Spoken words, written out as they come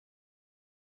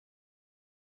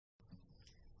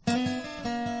I'm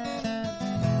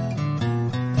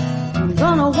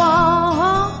gonna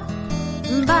walk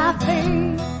by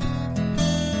faith.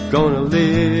 Gonna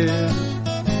live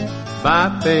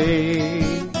by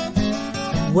faith.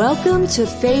 Welcome to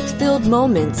Faith-Filled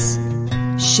Moments,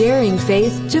 sharing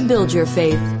faith to build your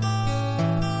faith.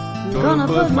 Gonna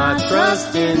put my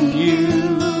trust in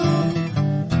you.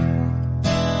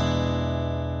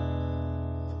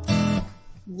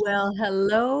 Well,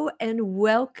 hello and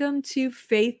welcome to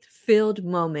Faith-Filled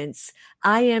Moments.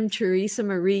 I am Teresa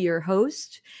Marie, your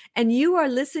host, and you are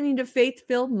listening to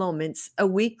Faith-Filled Moments, a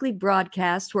weekly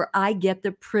broadcast where I get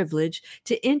the privilege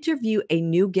to interview a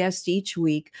new guest each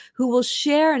week who will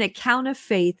share an account of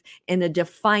faith in a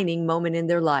defining moment in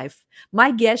their life.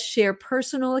 My guests share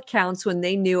personal accounts when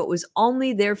they knew it was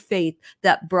only their faith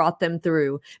that brought them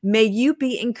through. May you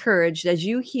be encouraged as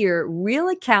you hear real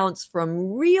accounts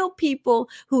from real people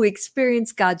who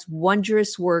experience God's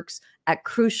wondrous works at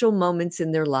crucial moments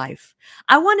in their life.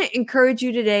 I want to encourage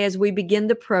you today as we begin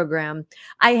the program.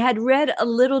 I had read a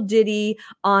little ditty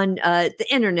on the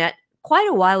internet quite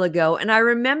a while ago, and I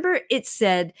remember it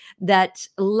said that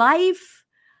life,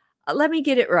 let me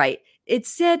get it right. It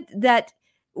said that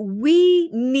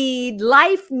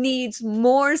life needs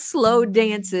more slow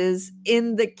dances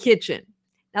in the kitchen.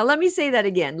 Now, let me say that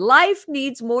again. Life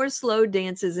needs more slow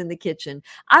dances in the kitchen.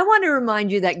 I want to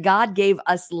remind you that God gave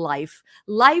us life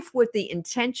with the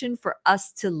intention for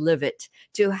us to live it,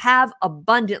 to have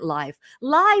abundant life.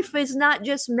 Life is not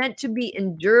just meant to be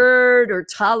endured or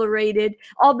tolerated,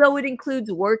 although it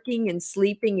includes working and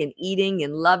sleeping and eating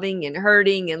and loving and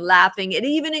hurting and laughing. It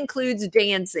even includes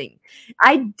dancing.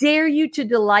 I dare you to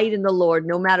delight in the Lord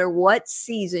no matter what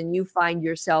season you find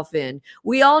yourself in.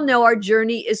 We all know our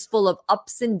journey is full of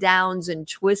ups and downs and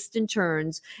twists and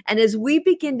turns. And as we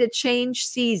begin to change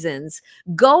seasons,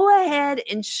 go ahead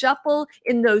and shuffle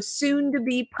in those soon to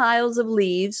be piles of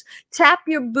leaves, tap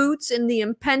your boots in the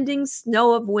impending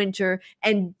snow of winter,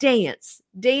 and dance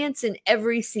in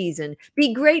every season.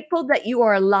 Be grateful that you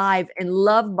are alive and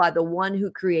loved by the one who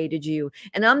created you.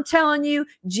 And I'm telling you,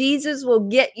 Jesus will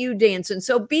get you dancing.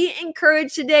 So be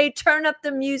encouraged today. Turn up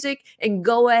the music and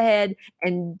go ahead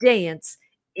and dance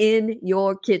in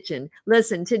your kitchen.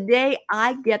 Listen, today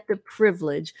I get the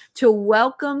privilege to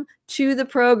welcome to the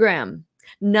program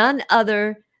none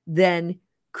other than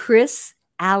Chris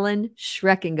Alan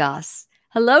Schrecengost.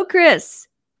 Hello, Chris.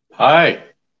 Hi.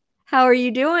 How are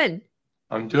you doing?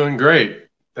 I'm doing great.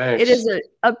 Thanks. It is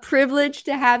a privilege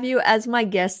to have you as my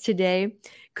guest today.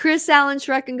 Chris Alan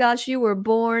Schrecengost, you were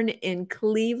born in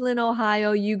Cleveland,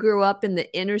 Ohio. You grew up in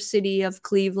the inner city of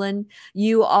Cleveland.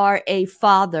 You are a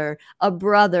father, a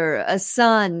brother, a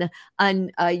son,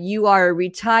 and you are a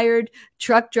retired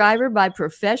truck driver by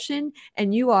profession,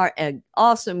 and you are an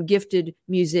awesome, gifted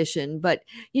musician. But,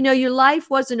 you know, your life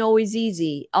wasn't always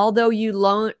easy. Although you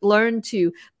learned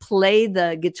to play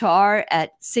the guitar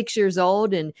at 6 years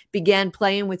old and began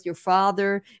playing with your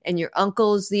father and your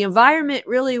uncles, the environment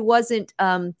really wasn't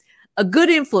a good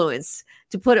influence,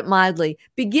 to put it mildly.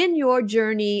 Begin your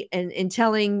journey in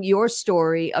telling your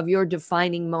story of your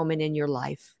defining moment in your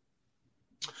life.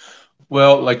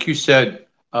 Well, like you said,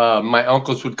 my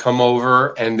uncles would come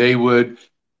over and they would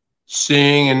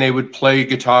sing and they would play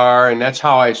guitar, and that's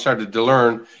how I started to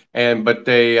learn. But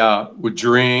they would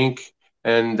drink,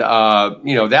 and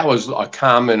that was a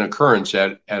common occurrence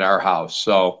at our house.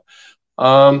 So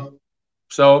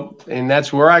and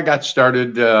that's where I got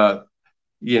started.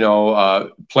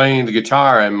 Playing the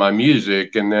guitar and my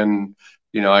music. And then,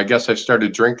 I guess I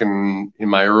started drinking in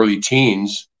my early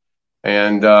teens.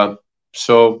 And that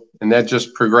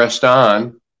just progressed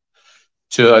on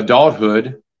to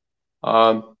adulthood,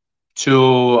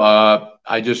 till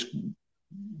I just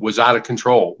was out of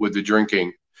control with the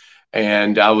drinking.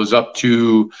 And I was up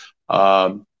to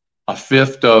a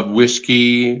fifth of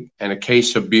whiskey and a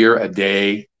case of beer a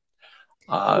day.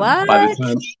 What?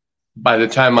 By the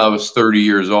time I was 30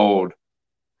 years old.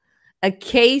 A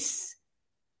case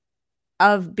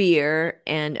of beer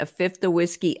and a fifth of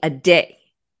whiskey a day.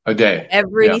 A day.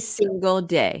 Every single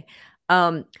day.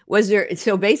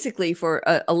 So basically for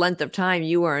a length of time,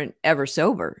 you weren't ever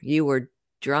sober. You were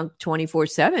drunk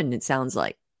 24/7, it sounds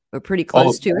like, or pretty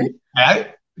close to it.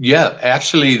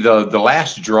 Actually the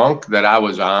last drunk that I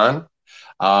was on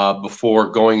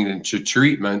before going into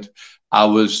treatment,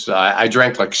 I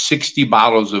drank like 60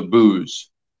 bottles of booze.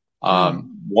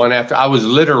 One after. I was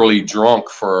literally drunk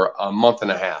for a month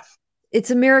and a half. It's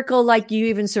a miracle like you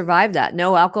even survived that.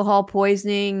 No alcohol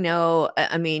poisoning, no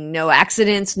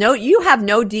accidents. You have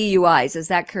no DUIs. Is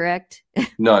that correct?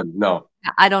 None. No.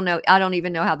 I don't know. I don't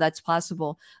even know how that's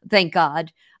possible. Thank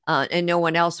God. and no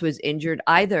one else was injured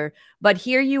either. But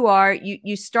here you are,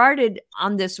 you started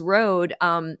on this road.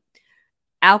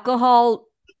 Alcohol,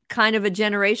 kind of a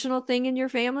generational thing in your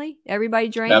family? Everybody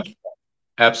drank?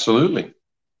 Absolutely.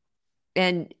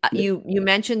 And you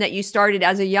mentioned that you started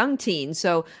as a young teen.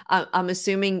 So I'm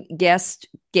assuming guests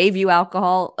gave you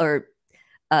alcohol, or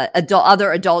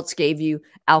other adults gave you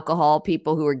alcohol,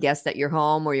 people who were guests at your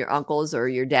home, or your uncles or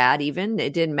your dad even.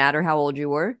 It didn't matter how old you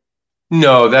were?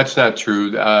 No, that's not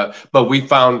true. But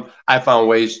I found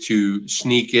ways to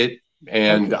sneak it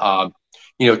and,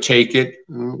 Okay. take it.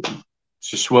 It's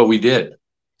just what we did.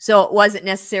 So it wasn't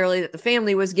necessarily that the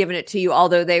family was giving it to you,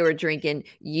 although they were drinking.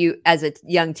 You, as a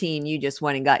young teen, you just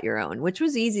went and got your own, which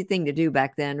was an easy thing to do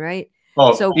back then, right?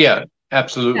 Oh, So yeah,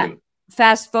 absolutely.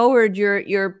 fast forward,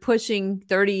 you're pushing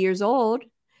 30 years old,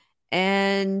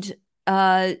 and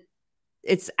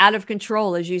it's out of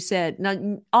control, as you said.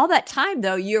 Now, all that time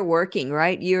though, you're working,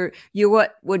 right? You're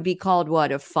what would be called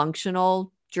a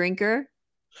functional drinker.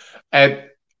 At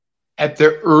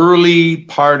the early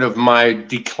part of my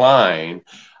decline,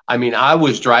 I mean, I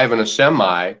was driving a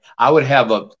semi. I would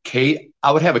have a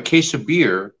case of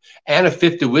beer and a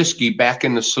fifth of whiskey back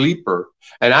in the sleeper,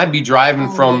 and I'd be driving Oh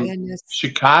my from goodness.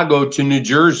 Chicago to New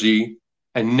Jersey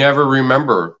and never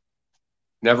remember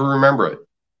it.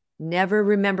 Never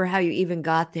remember how you even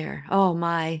got there. Oh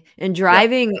my. And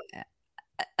driving,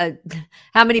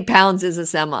 how many pounds is a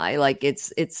semi? Like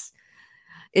it's its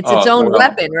own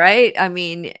weapon, right? I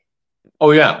mean,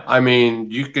 oh yeah. I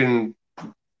mean, you can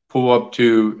pull up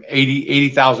to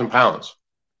 80,000 pounds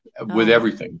with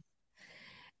everything.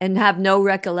 And have no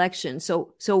recollection.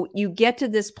 So you get to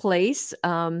this place,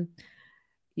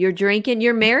 you're drinking,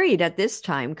 you're married at this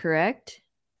time, correct?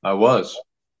 I was.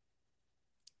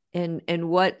 And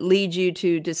what leads you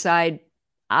to decide,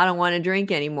 I don't want to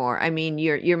drink anymore? I mean,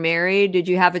 you're married. Did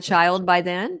you have a child by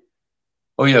then?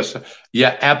 Oh yes.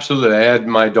 Yeah, absolutely. I had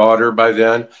my daughter by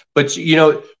then. But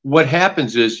what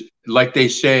happens is, like they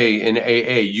say in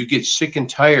AA, you get sick and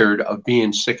tired of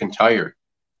being sick and tired.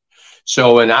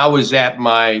 So, and I was at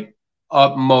my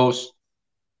utmost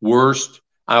worst.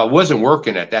 I wasn't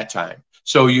working at that time.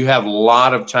 So you have a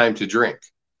lot of time to drink.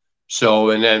 So,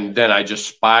 and then I just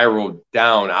spiraled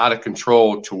down out of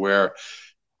control to where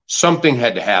something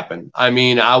had to happen. I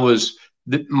mean,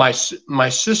 my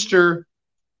sister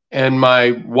and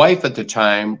my wife at the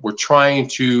time were trying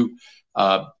to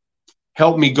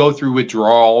help me go through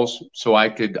withdrawals so I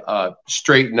could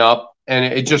straighten up, and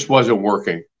it just wasn't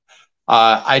working.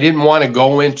 I didn't want to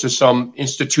go into some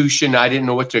institution. I didn't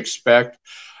know what to expect.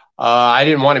 I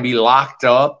didn't want to be locked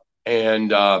up,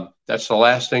 and that's the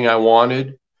last thing I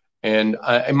wanted. And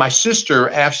my sister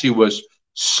actually was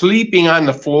sleeping on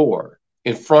the floor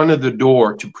in front of the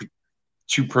door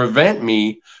to prevent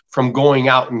me from going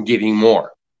out and getting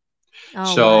more.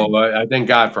 Oh, So wow. I thank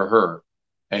God for her.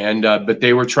 And but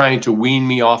they were trying to wean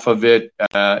me off of it.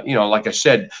 Like I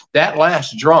said, that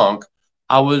last drunk,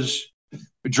 I was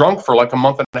drunk for like a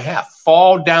month and a half,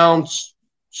 fall down,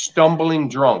 stumbling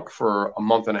drunk for a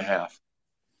month and a half.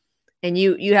 And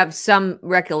you have some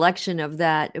recollection of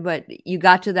that, but you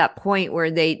got to that point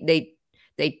where they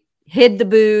hid the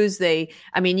booze. I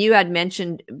mean, you had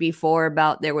mentioned before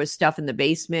about there was stuff in the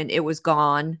basement. It was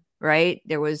gone, right?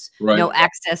 There was no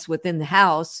access within the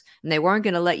house, and they weren't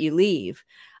going to let you leave.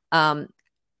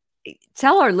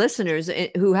 Tell our listeners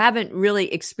who haven't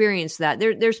really experienced that.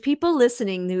 There's people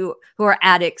listening who are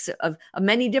addicts of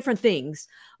many different things,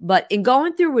 but in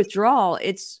going through withdrawal,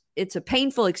 it's a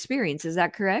painful experience. Is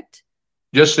that correct?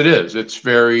 Yes, it is. It's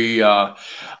very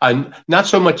not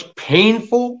so much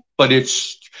painful, but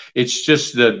it's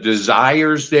just the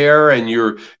desires there, and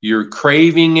you're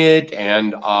craving it,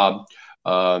 and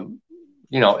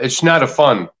it's not a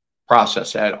fun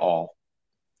process at all.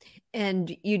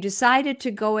 And you decided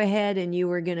to go ahead and you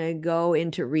were going to go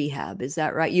into rehab. Is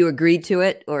that right? You agreed to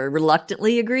it, or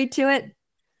reluctantly agreed to it?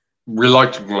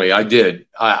 Reluctantly, I did.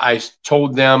 I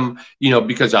told them,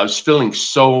 because I was feeling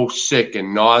so sick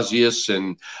and nauseous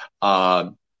and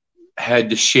had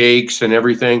the shakes and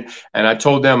everything. And I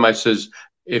told them, I says,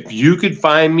 if you could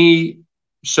find me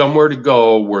somewhere to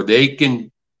go where they can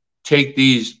take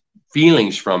these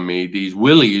feelings from me, these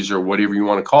willies or whatever you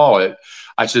want to call it,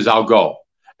 I says, I'll go.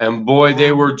 And boy,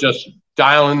 they were just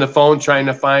dialing the phone, trying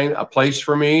to find a place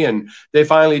for me. And they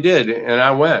finally did. And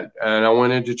I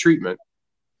went into treatment.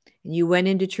 You went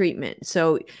into treatment.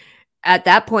 So at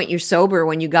that point, you're sober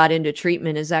when you got into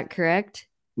treatment. Is that correct?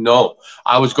 No,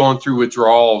 I was going through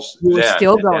withdrawals. You were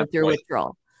still going through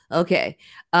withdrawal. Okay.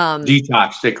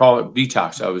 Detox. They call it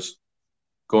detox. I was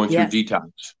going through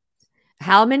detox.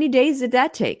 How many days did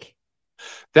that take?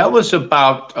 That was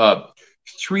about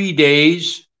 3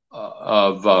 days.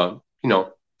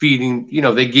 feeding.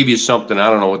 They give you something. I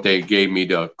don't know what they gave me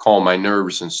to calm my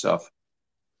nerves and stuff.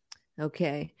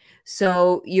 Okay.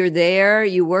 So you're there,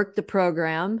 you worked the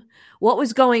program. What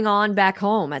was going on back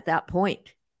home at that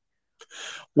point?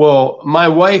 Well, my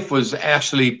wife was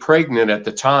actually pregnant at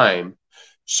the time.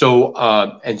 So,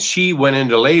 and she went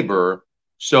into labor.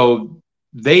 So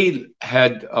they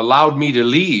had allowed me to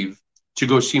leave to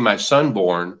go see my son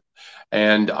born.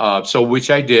 And so, which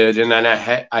I did. And then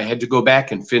I had to go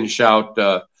back and finish out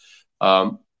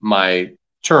my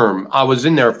term. I was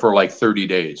in there for like 30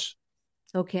 days.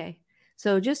 Okay.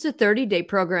 So just a 30-day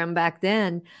program back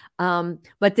then.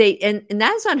 But and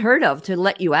that's unheard of to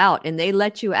let you out. And they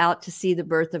let you out to see the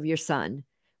birth of your son,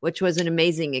 which was an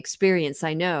amazing experience,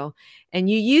 I know. And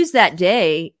you used that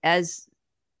day as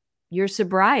your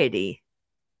sobriety.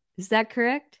 Is that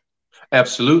correct?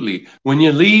 Absolutely. When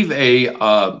you leave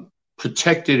a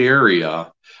protected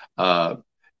area,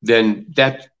 then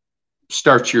that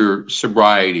starts your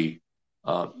sobriety.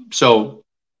 So,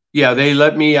 yeah, they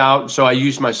let me out. So I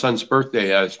used my son's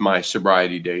birthday as my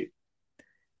sobriety date.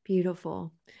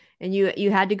 Beautiful. And you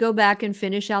had to go back and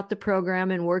finish out the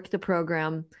program and work the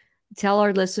program. Tell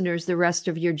our listeners the rest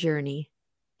of your journey.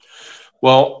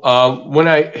 Well, when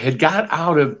I had got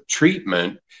out of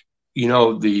treatment,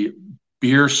 the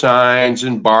beer signs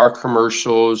and bar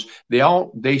commercials,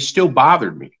 they still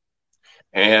bothered me.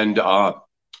 And I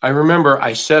remember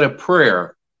I said a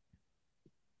prayer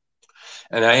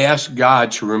and I asked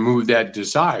God to remove that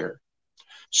desire.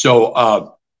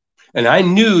 So, and I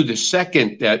knew the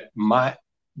second that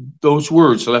those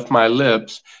words left my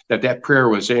lips, that prayer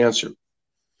was answered.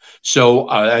 So,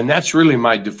 and that's really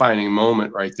my defining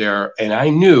moment right there. And I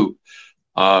knew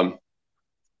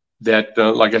that,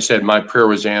 like I said, my prayer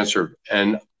was answered.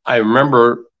 And I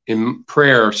remember in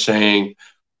prayer saying,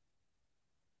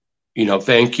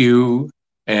 thank you.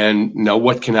 And now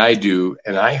what can I do?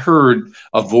 And I heard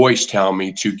a voice tell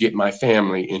me to get my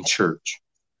family in church.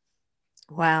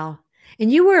 Wow.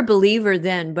 And you were a believer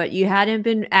then, but you hadn't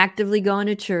been actively going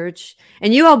to church,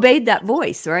 and you obeyed that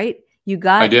voice, right?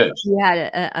 I did. You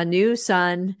had a new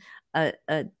son, a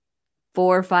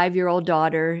 4 or 5-year-old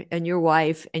daughter, and your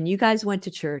wife, and you guys went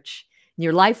to church, and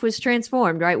your life was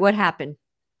transformed, right? What happened?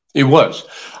 It was.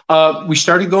 We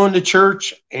started going to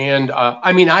church, and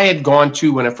I had gone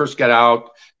to, when I first got out,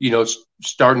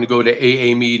 starting to go to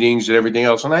AA meetings and everything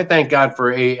else. And I thank God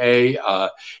for AA.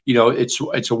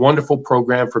 It's a wonderful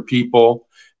program for people.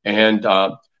 And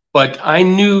but I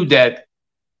knew that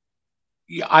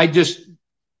I just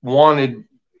wanted,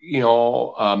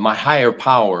 my higher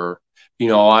power.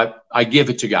 I give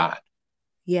it to God.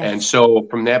 Yes. And so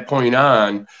from that point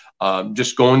on,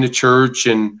 just going to church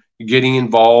and getting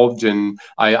involved, and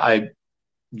I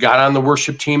got on the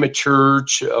worship team at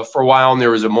church for a while, and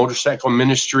there was a motorcycle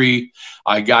ministry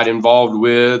I got involved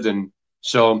with. And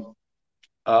so,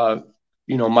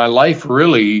 my life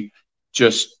really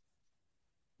just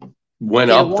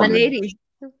went up from it.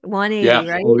 180, Yeah.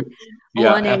 right?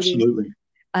 Yeah, 180. absolutely.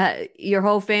 Your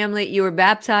whole family, you were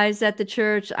baptized at the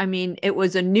church. I mean, it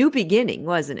was a new beginning,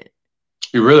 wasn't it?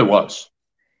 It really was.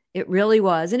 It really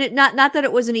was. And it not that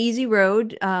it was an easy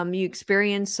road. You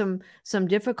experienced some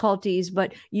difficulties,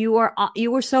 but you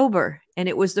were sober, and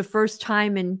it was the first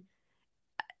time in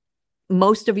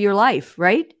most of your life,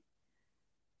 right?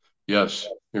 Yes,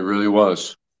 it really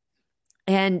was.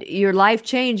 And your life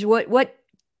changed. What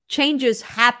changes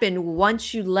happened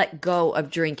once you let go of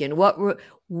drinking?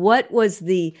 What was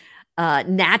the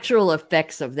natural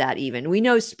effects of that? Even we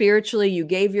know spiritually, you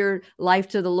gave your life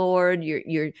to the Lord.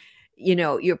 You're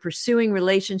pursuing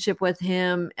relationship with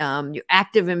Him. You're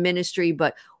active in ministry.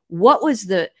 But what was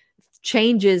the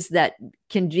changes that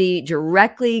can be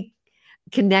directly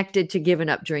connected to giving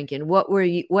up drinking?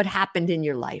 What happened in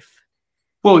your life?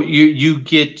 Well, you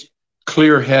get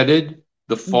clear-headed.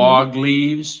 The fog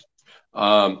leaves.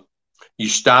 You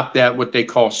stop that, what they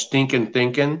call stinking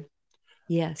thinking.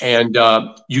 Yes. And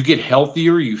you get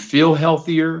healthier. You feel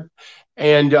healthier.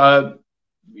 And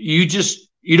you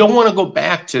don't want to go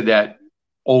back to that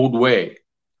old way.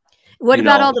 What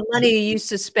about all the money you used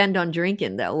to spend on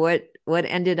drinking, though? What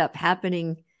ended up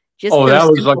happening? That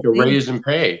was like a raise in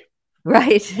pay.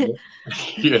 Right.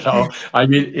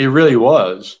 It really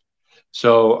was.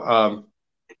 So,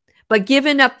 but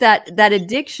giving up that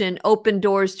addiction opened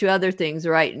doors to other things,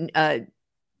 right?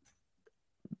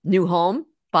 New home,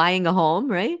 buying a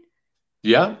home, right?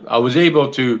 Yeah, I was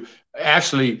able to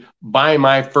actually buy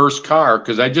my first car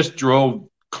because I just drove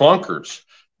clunkers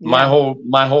my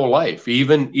whole life.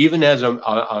 Even as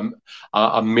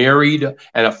a married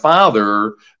and a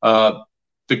father,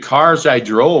 the cars I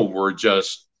drove were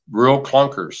just real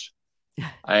clunkers.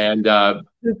 And,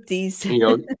 Oopsies. you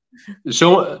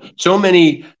know, so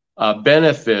many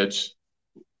benefits.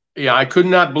 Yeah, I could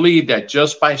not believe that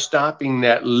just by stopping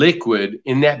that liquid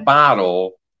in that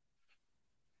bottle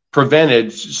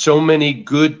prevented so many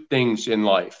good things in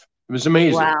life. It was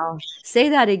amazing. Wow. Say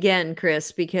that again,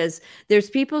 Chris, because there's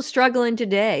people struggling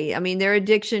today. I mean, their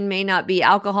addiction may not be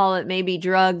alcohol, it may be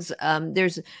drugs.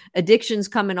 There's addictions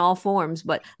come in all forms,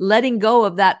 but letting go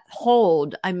of that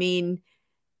hold, I mean,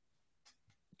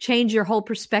 change your whole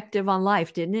perspective on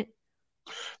life, didn't it?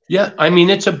 Yeah, I mean,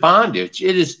 it's a bondage.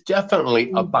 It is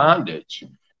definitely a bondage.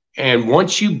 And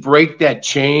once you break that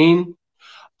chain,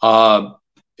 uh,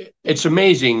 it's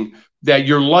amazing that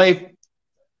your life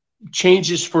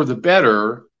changes for the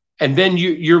better. And then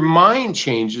your mind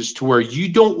changes to where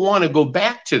you don't want to go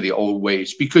back to the old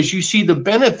ways because you see the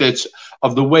benefits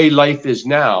of the way life is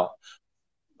now.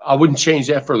 I wouldn't change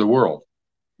that for the world.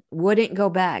 Wouldn't go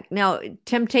back. Now,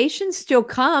 temptations still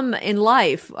come in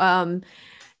life.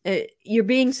 You're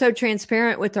being so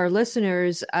transparent with our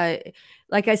listeners.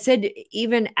 Like I said,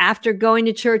 even after going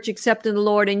to church, accepting the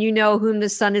Lord, and whom the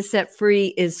Son has set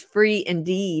free is free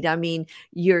indeed. I mean,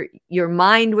 your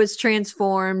mind was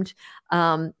transformed,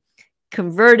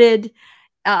 converted,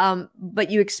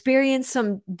 but you experienced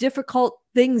some difficult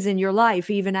things in your life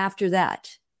even after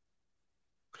that.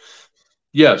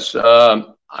 Yes,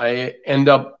 I end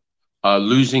up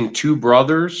losing two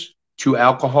brothers to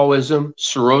alcoholism,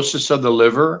 cirrhosis of the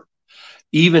liver.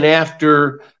 Even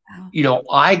after,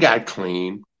 I got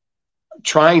clean,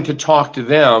 trying to talk to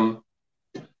them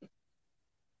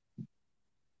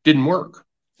didn't work.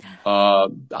 I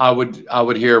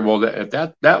would hear, well,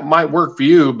 that might work for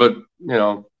you, but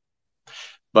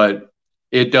but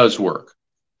it does work.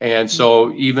 And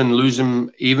so even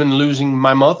losing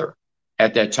my mother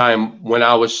at that time when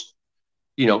I was,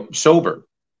 sober,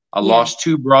 I lost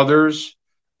two brothers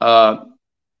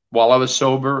while I was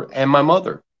sober, and my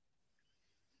mother.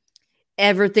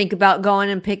 Ever think about going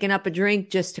and picking up a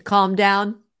drink just to calm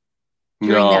down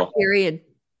during that period?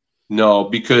 No,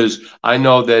 because I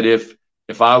know that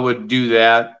if I would do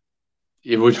that,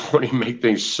 it would only make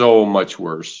things so much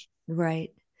worse.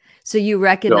 Right. So you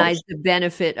recognize the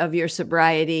benefit of your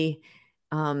sobriety.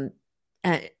 I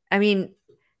mean,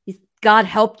 God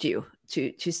helped you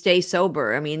to stay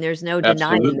sober. I mean, there's no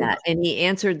denying that. And he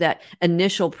answered that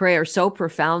initial prayer so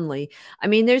profoundly. I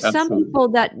mean, there's some people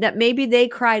that maybe they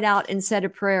cried out and said a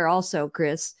prayer also,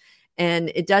 Chris,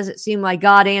 and it doesn't seem like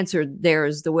God answered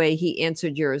theirs the way he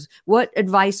answered yours. What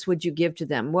advice would you give to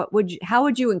them? How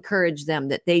would you encourage them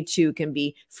that they too can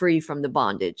be free from the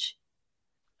bondage?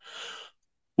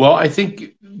 Well, I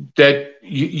think that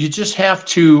you just have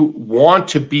to want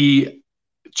to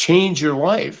change your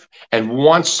life and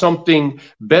want something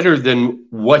better than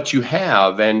what you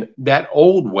have. And that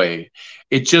old way,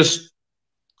 it just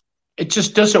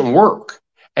doesn't work.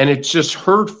 And it's just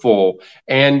hurtful.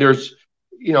 And there's,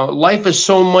 life is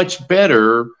so much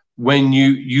better when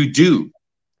you do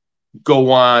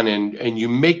go on and you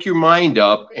make your mind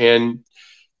up and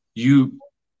you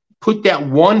put that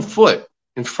one foot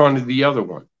in front of the other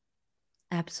one.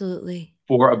 Absolutely.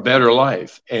 For a better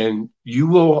life, and you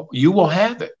will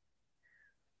have it.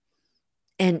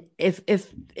 And if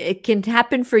it can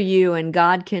happen for you, and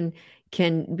God can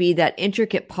be that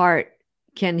intricate part,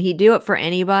 can he do it for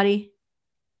anybody?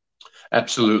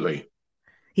 Absolutely.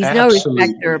 He's no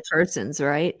respecter of persons,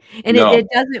 right? And it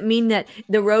doesn't mean that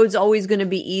the road's always going to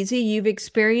be easy. You've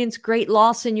experienced great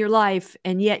loss in your life,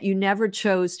 and yet you never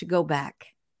chose to go back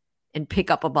and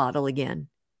pick up a bottle again.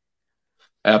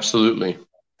 Absolutely.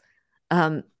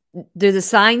 Do the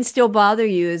signs still bother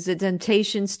you? Is the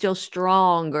temptation still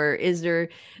strong, or is there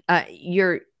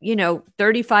you're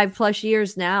 35 plus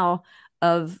years now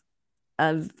of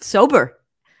sober?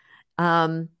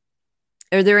 Are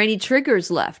there any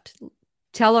triggers left?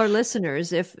 Tell our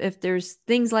listeners if there's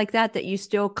things like that you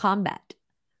still combat.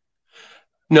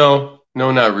 No,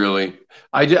 not really.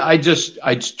 I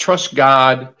just trust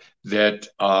God that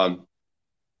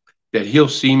that he'll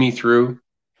see me through.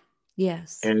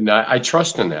 Yes. And I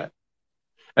trust in that.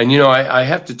 And, I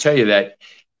have to tell you that,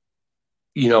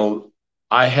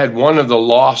 I had one of the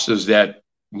losses that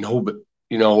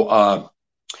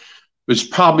was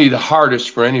probably the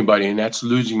hardest for anybody, and that's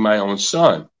losing my own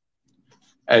son.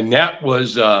 And that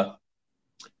was, the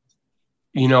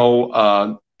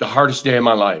hardest day of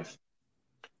my life.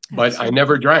 But I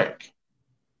never drank.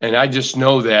 And I just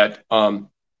know that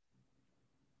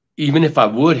even if I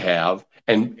would have,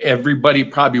 and everybody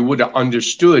probably would have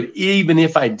understood, even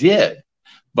if I did,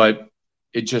 but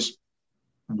it just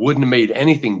wouldn't have made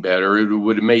anything better. It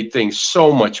would have made things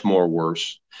so much more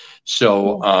worse.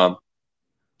 So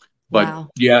But Wow.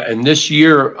 yeah, and this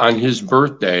year on his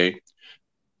birthday,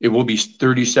 it will be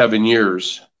 37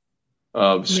 years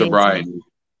of sobriety.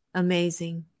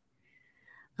 Amazing.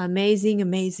 Amazing.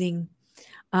 Amazing.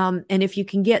 And if you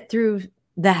can get through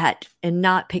that and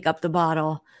not pick up the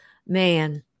bottle,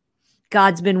 man,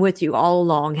 God's been with you all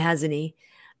along, hasn't he?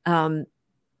 And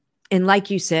like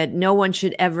you said, no one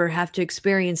should ever have to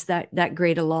experience that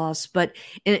great a loss. But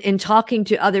in talking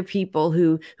to other people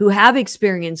who have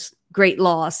experienced great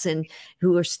loss and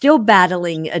who are still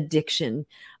battling addiction,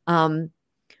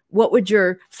 what would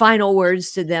your final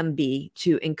words to them be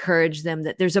to encourage them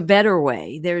that there's a better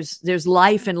way? There's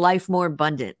life and life more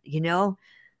abundant, you know?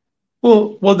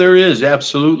 Well, there is,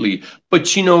 absolutely. But,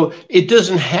 it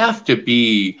doesn't have to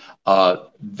be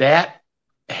that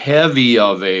heavy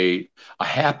of a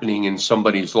happening in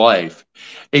somebody's life.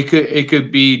 It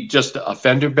could be just a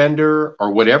fender bender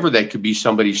or whatever. That could be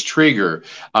somebody's trigger.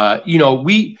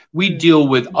 We deal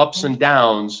with ups and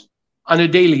downs on a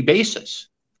daily basis.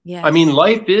 Yes. I mean,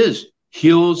 life is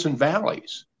hills and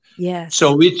valleys. Yes.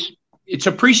 So it's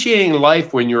appreciating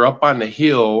life when you're up on the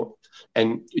hill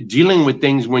and dealing with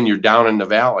things when you're down in the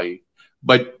valley.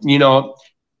 But,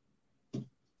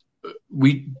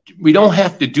 we don't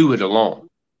have to do it alone.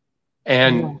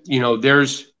 And,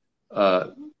 there's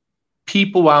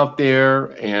people out there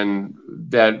and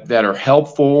that are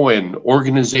helpful, and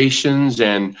organizations,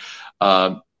 and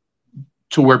to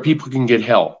where people can get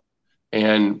help.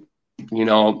 And,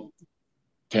 to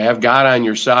have God on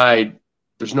your side,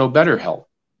 there's no better help.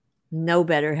 No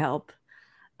better help.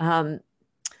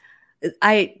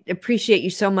 I appreciate you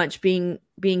so much being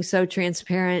so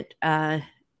transparent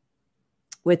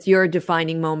with your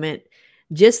defining moment.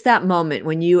 Just that moment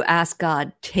when you ask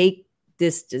God, take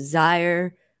this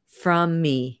desire from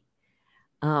me.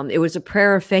 It was a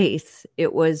prayer of faith.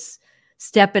 It was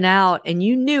stepping out, and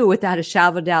you knew without a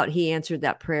shadow of doubt he answered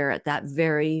that prayer at that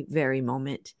very, very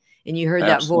moment. And you heard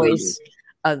Absolutely. that voice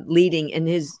leading in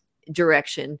his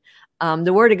direction.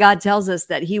 The word of God tells us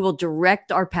that he will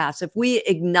direct our paths. If we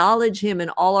acknowledge him in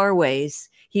all our ways,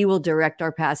 he will direct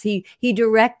our paths. He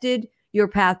directed your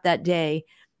path that day,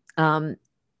 and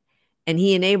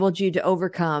he enabled you to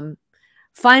overcome.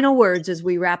 Final words as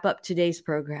we wrap up today's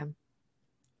program.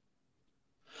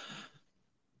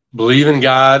 Believe in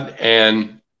God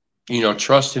and,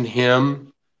 trust in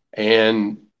him.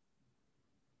 And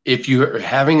if you're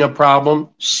having a problem,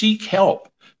 seek help.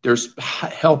 There's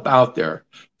help out there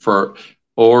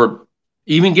or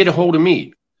even get a hold of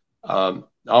me.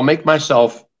 I'll make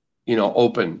myself,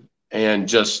 open and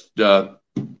just,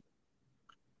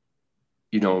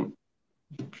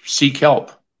 seek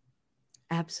help.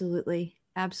 Absolutely.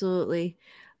 Absolutely.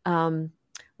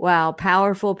 Wow.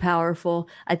 Powerful, powerful.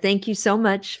 I thank you so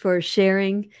much for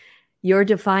sharing your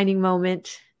defining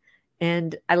moment,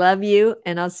 and I love you,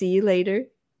 and I'll see you later.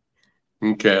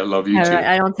 Okay. I love you too.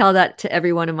 I don't tell that to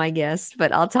every one of my guests,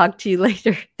 but I'll talk to you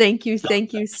later. Thank you.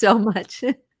 Thank you so much.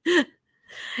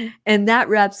 And that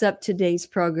wraps up today's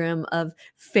program of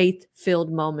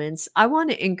Faith-Filled Moments. I want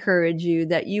to encourage you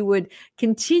that you would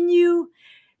continue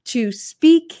to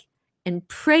speak and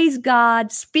praise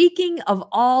God, speaking of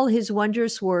all his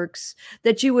wondrous works,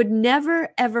 that you would never,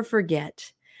 ever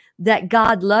forget that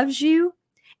God loves you,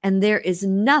 and there is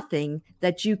nothing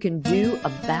that you can do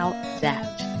about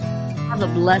that. Have a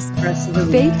blessed rest of the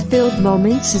week. Faith-Filled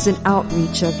Moments is an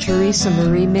outreach of Teresa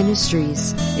Marie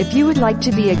Ministries. If you would like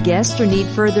to be a guest or need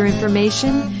further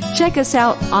information, check us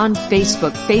out on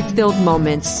Facebook, Faith-Filled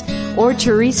Moments, or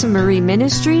Teresa Marie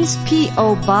Ministries,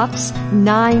 P.O. Box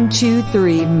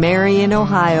 923, Marion,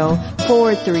 Ohio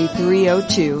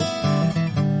 43302.